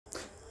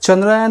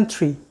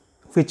Chandrayaan-3,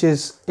 which is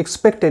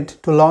expected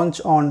to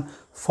launch on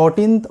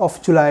 14th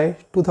of July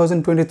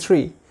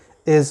 2023,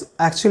 is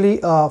actually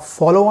a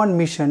follow-on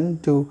mission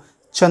to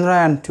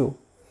Chandrayaan-2.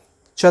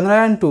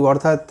 Chandrayaan-2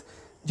 অর্থাৎ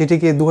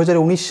যেটিকে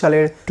 2019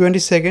 সালের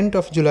 22nd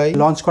of July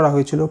launch করা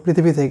হয়েছিল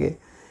পৃথিবী থেকে,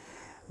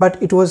 but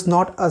it was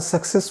not a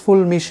successful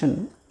mission.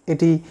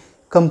 এটি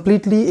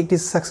completely একটি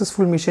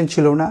successful mission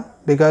ছিল না,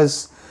 বিকজ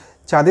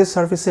চাঁদের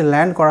সার্ফেসে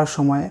ল্যান্ড করার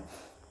সময়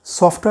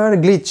সফটওয়্যার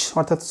গ্লিচ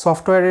অর্থাৎ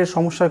সফটওয়্যারের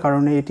সমস্যার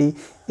কারণে এটি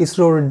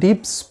ইসরোর ডিপ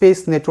স্পেস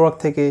নেটওয়ার্ক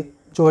থেকে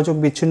যোগাযোগ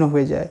বিচ্ছিন্ন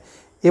হয়ে যায়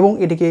এবং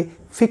এটিকে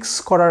ফিক্স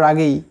করার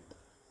আগেই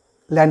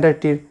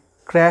ল্যান্ডারটির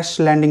ক্র্যাশ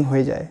ল্যান্ডিং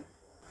হয়ে যায়।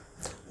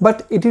 বাট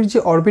এটির যে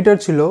অরবিটার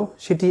ছিল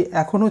সেটি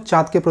এখনও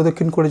চাঁদকে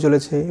প্রদক্ষিণ করে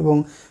চলেছে এবং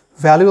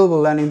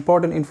valuable and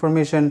important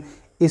information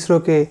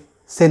ইসরোকে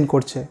send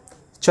করছে।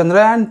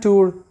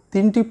 চন্দ্রায়ান-2-র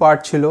 3টি পার্ট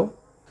ছিল: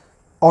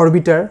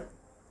 অরবিটার,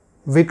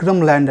 বিক্রম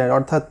ল্যান্ডার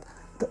অর্থাৎ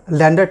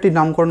ল্যান্ডারটির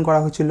নামকরণ করা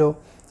হয়েছিল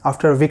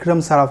after Vikram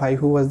Sarabhai,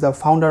 who was the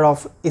founder of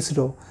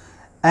ISRO,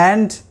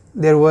 and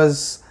there was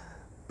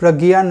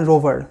Pragyan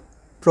rover.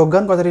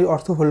 Pragyan কথাটির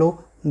অর্থ হলো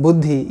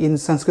বুদ্ধি in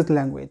Sanskrit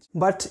language.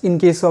 But in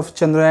case of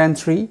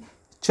Chandrayaan-3,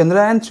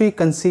 Chandrayaan-3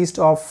 consists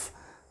of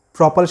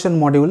propulsion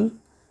module,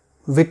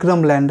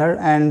 Vikram lander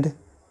and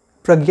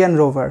Pragyan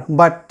rover,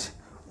 but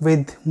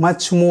with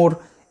much more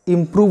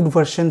improved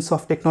versions of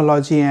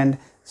technology and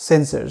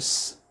sensors.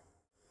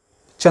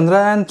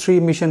 Chandrayaan-3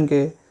 mission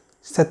ke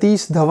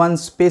Satish Dhawan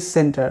Space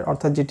Center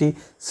অর্থাৎ যেটি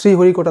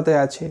শ্রীহরিকোটাতে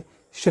আছে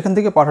সেখান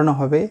থেকে পাঠানো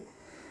হবে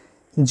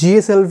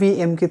GSLV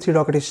Mk3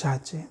 রকেটের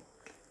সাহায্যে।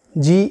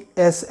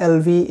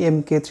 GSLV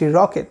Mk3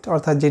 rocket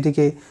অর্থাৎ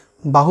যেটিকে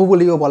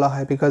বাহুবলীও বলা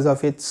হয় because of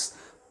its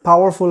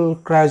powerful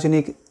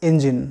cryogenic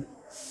engine.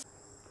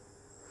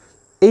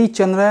 এই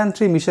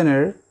চন্দ্রায়ান-3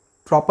 মিশনের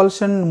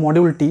প্রপালশন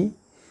মডিউলটি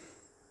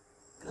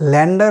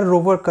ল্যান্ডার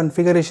রোভার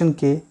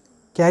কনফিগারেশনকে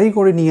ক্যারি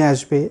করে নিয়ে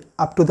আসবে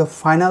up to the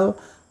final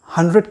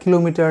 100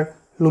 kilometre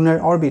lunar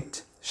orbit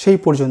সেই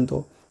পর্যন্ত,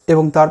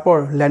 এবং তারপর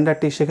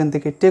ল্যান্ডারটি সেখান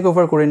থেকে টেক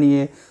ওভার করে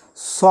নিয়ে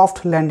সফট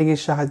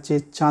ল্যান্ডিংয়ের সাহায্যে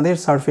চাঁদের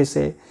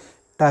সারফেসে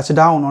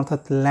টাচডাউন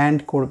অর্থাৎ ল্যান্ড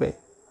করবে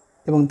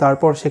এবং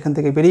তারপর সেখান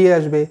থেকে বেরিয়ে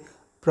আসবে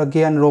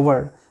প্রজ্ঞান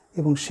রোভার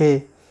এবং সে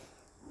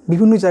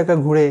বিভিন্ন জায়গা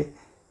ঘুরে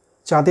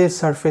চাঁদের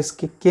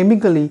সারফেসকে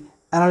কেমিক্যালি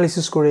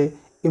অ্যানালিসিস করে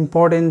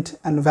ইম্পর্ট্যান্ট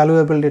অ্যান্ড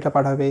ভ্যালুয়েবল ডেটা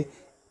পাঠাবে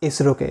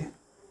ইসরোকে।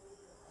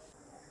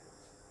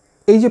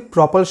 এই যে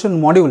প্রপালশন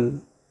মডিউল,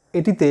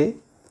 এটিতে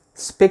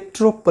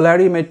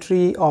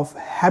স্পেকট্রোপোলারিমেট্রি অফ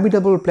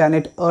হ্যাবিটেবল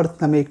প্ল্যানেট আর্থ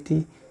নামে একটি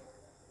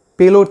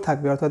পেলোড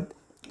থাকবে, অর্থাৎ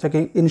যাকে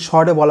ইন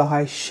শর্টে বলা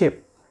হয় shape.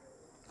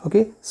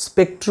 Okay,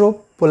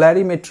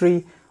 স্পেকট্রোপোলারিমেট্রি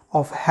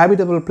of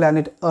habitable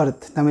planet আর্থ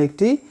নামে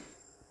একটি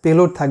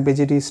পেলোড থাকবে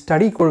যেটি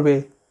স্টাডি করবে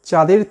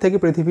চাঁদের থেকে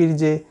পৃথিবীর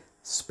যে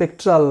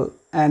স্পেকট্রাল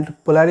অ্যান্ড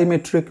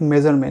পোলারিমেট্রিক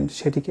মেজারমেন্ট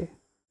সেটিকে।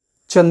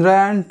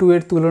 চন্দ্রায়ান-2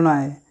 এর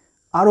তুলনায়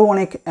আরও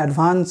অনেক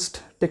অ্যাডভান্সড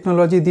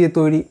টেকনোলজি দিয়ে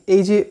তৈরি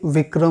এই যে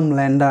বিক্রম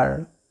ল্যান্ডার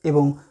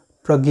এবং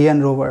প্রজ্ঞান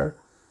রোভার,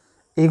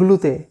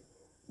 এগুলোতে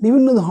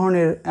বিভিন্ন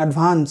ধরনের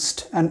advanced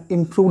and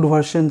improved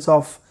versions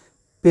of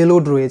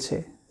payload রয়েছে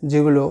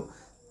যেগুলো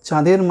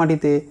চাঁদের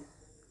মাটিতে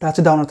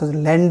টাচডাউন অর্থাৎ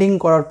ল্যান্ডিং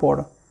করার পর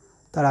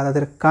তারা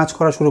তাদের কাজ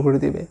করা শুরু করে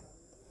দেবে।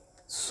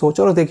 সো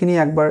চলো দেখে নিই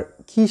একবার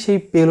কী সেই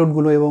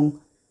পেলোডগুলো এবং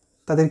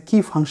তাদের কী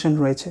ফাংশন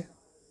রয়েছে।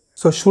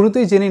 সো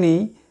শুরুতেই জেনে নিই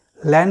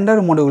ল্যান্ডার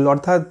মডিউল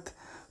অর্থাৎ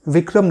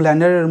বিক্রম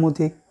ল্যান্ডারের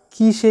মধ্যে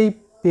কী সেই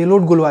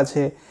পেলোডগুলো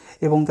আছে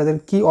এবং তাদের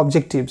কী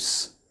objectives.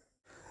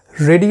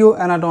 Radio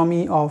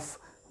anatomy of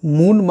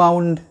moon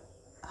Mount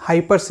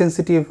hyper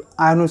sensitive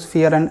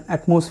ionosphere and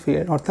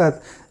atmosphere অর্থাৎ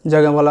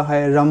যাকে বলা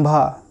হয়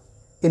Rambha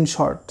in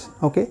short.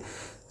 Okay,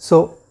 so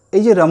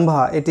এই যে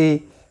রম্ভা, এটি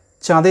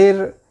চাঁদের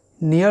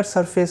নিয়ার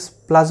সারফেস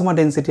প্লাজমা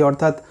ডেন্সিটি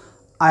অর্থাৎ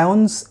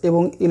আয়ন্স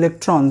এবং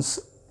ইলেকট্রনস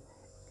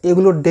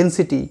এগুলোর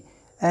density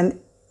and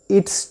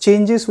it's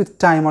changes with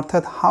time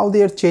অর্থাৎ how they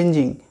R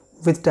changing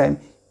with time,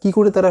 কী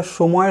করে তারা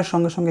সময়ের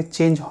সঙ্গে সঙ্গে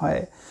চেঞ্জ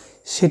হয়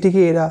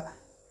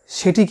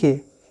সেটিকে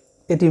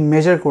এটি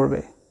মেজার করবে।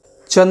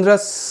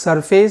 চন্দ্রাস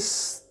সারফেস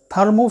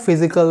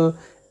থার্মোফিজিক্যাল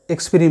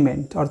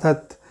এক্সপেরিমেন্ট অর্থাৎ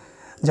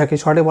যাকে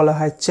শর্টে বলা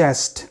হয়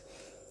চেস্ট,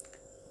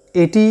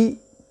 এটি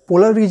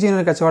পোলার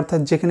রিজিয়নের কাছে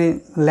অর্থাৎ যেখানে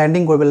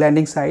ল্যান্ডিং করবে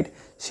ল্যান্ডিং সাইট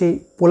সেই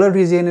পোলার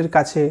রিজিয়নের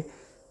কাছে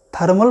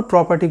থার্মাল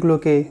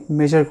প্রপার্টিগুলোকে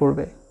মেজার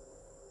করবে।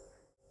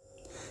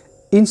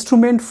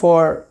 Instrument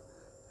for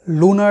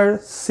lunar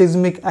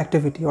seismic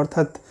activity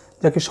অর্থাৎ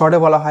যাকে শর্টে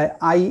বলা হয়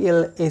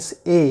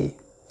ILSA,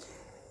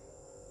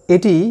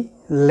 এটি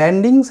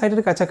ল্যান্ডিং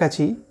সাইটের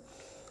কাছাকাছি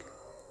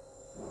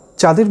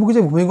চাঁদের বুকে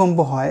যে ভূমিকম্প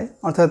হয়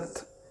অর্থাৎ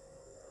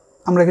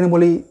আমরা এখানে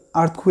বলি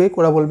আর্থকুয়েক,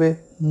 ওরা বলবে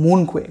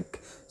মুনকুয়েক।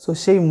 সো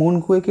সেই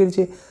মুনকুয়েকের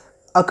যে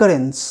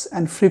অকারেন্স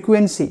অ্যান্ড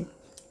ফ্রিকুয়েন্সি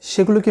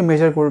সেগুলোকে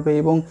মেজার করবে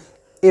এবং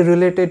এর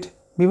রিলেটেড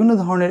বিভিন্ন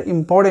ধরনের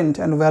ইম্পর্টেন্ট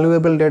অ্যান্ড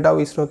ভ্যালুয়েবল ডেটাও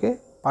ইসরোকে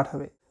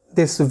পাঠাবে।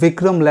 This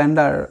Vikram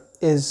lander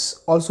is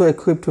also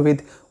equipped with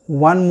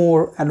one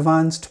more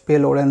advanced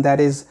payload and that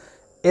is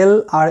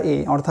LRA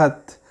অর্থাৎ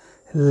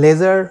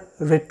লেজার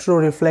রেট্রো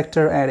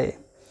রিফ্লেক্টর অ্যারে,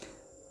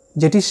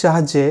 যেটির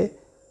সাহায্যে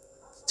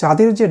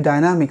চাঁদের যে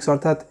ডায়নামিক্স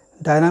অর্থাৎ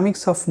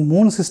ডায়নামিক্স অফ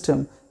মুন সিস্টেম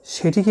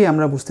সেটিকে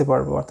আমরা বুঝতে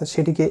পারবো, অর্থাৎ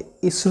সেটিকে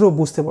ইসরো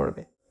বুঝতে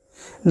পারবে।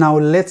 Now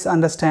let's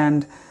understand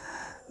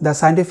the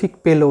scientific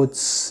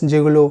payloads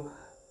যেগুলো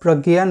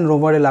প্রজ্ঞান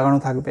রোভারে লাগানো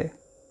থাকবে।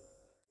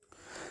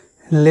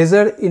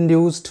 লেজার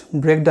ইনডিউসড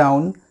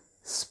ব্রেকডাউন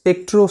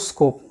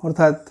স্পেকট্রোস্কোপ,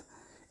 অর্থাৎ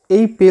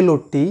এই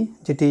পেলোডটি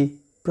যেটি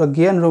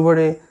প্রজ্ঞান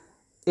রোভারে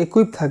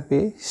ইকুইপ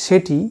থাকবে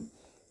সেটি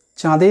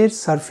চাঁদের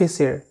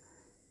সারফেসের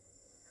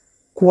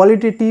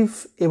কোয়ালিটেটিভ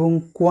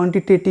এবং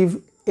কোয়ান্টিটেটিভ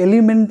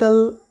এলিমেন্টাল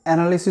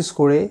অ্যানালিসিস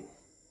করে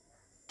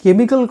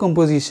কেমিক্যাল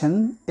কম্পোজিশন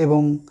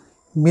এবং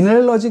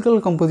মিনারেলজিক্যাল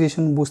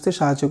কম্পোজিশন বুঝতে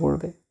সাহায্য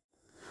করবে।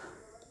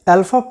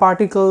 অ্যালফা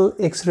পার্টিকেল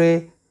এক্স-রে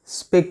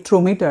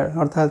স্পেকট্রোমিটার,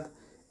 অর্থাৎ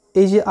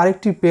এই যে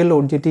আরেকটি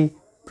পেলোড যেটি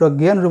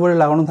প্রজ্ঞান রোভারে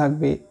লাগানো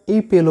থাকবে,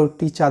 এই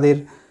পেলোডটি চাঁদের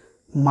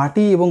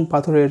মাটি এবং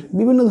পাথরের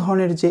বিভিন্ন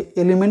ধরনের যে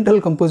এলিমেন্টাল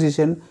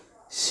কম্পোজিশন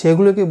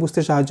সেগুলোকে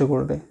বুঝতে সাহায্য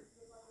করবে।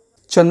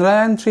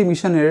 চন্দ্রায়ন-3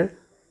 মিশনের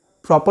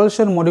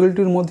প্রপালশন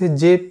মডিউলটির মধ্যে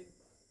যে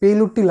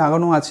পেলোডটি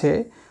লাগানো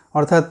আছে,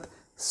 অর্থাৎ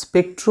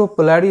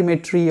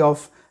স্পেকট্রোপোলারিমেট্রি অফ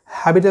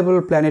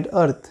হ্যাবিটেবল প্ল্যানেট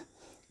আর্থ,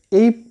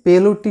 এই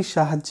পেলোডটির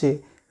সাহায্যে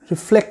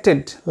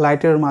রিফ্লেক্টেড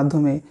লাইটের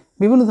মাধ্যমে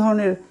বিভিন্ন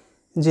ধরনের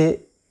যে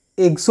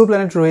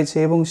এক্সোপ্ল্যানেট রয়েছে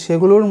এবং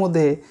সেগুলোর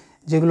মধ্যে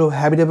যেগুলো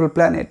হ্যাবিটেবল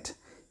প্ল্যানেট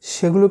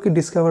সেগুলোকে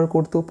ডিসকভার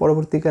করতেও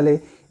পরবর্তীকালে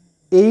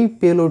এই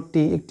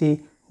পেলোডটি একটি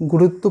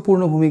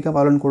গুরুত্বপূর্ণ ভূমিকা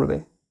পালন করবে।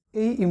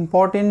 এই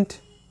ইম্পর্টেন্ট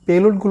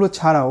পেলোডগুলো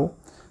ছাড়াও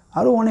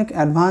আরও অনেক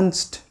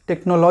অ্যাডভান্সড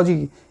টেকনোলজি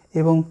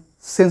এবং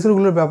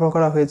সেন্সরগুলোর ব্যবহার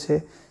করা হয়েছে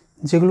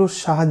যেগুলোর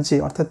সাহায্যে,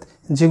 অর্থাৎ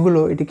যেগুলো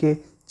এটিকে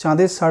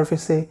চাঁদের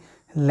সারফেসে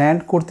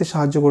ল্যান্ড করতে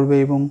সাহায্য করবে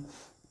এবং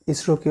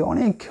ইসরোকে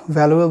অনেক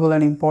ভ্যালুয়েবল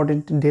অ্যান্ড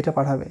ইম্পর্টেন্ট ডেটা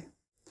পাঠাবে।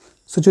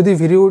 সো যদি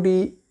ভিডিওটি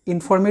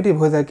ইনফরমেটিভ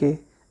হয়ে থাকে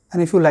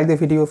and if you like the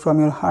video from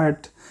your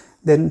heart,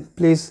 then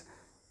please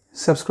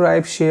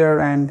subscribe, share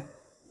and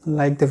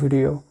like the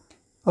video.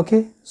 Okay,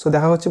 so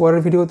দেখা হচ্ছে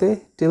পরের ভিডিওতে।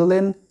 Till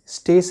then,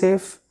 stay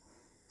safe,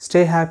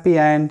 stay happy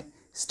and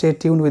stay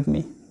tuned with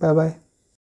me. Bye bye.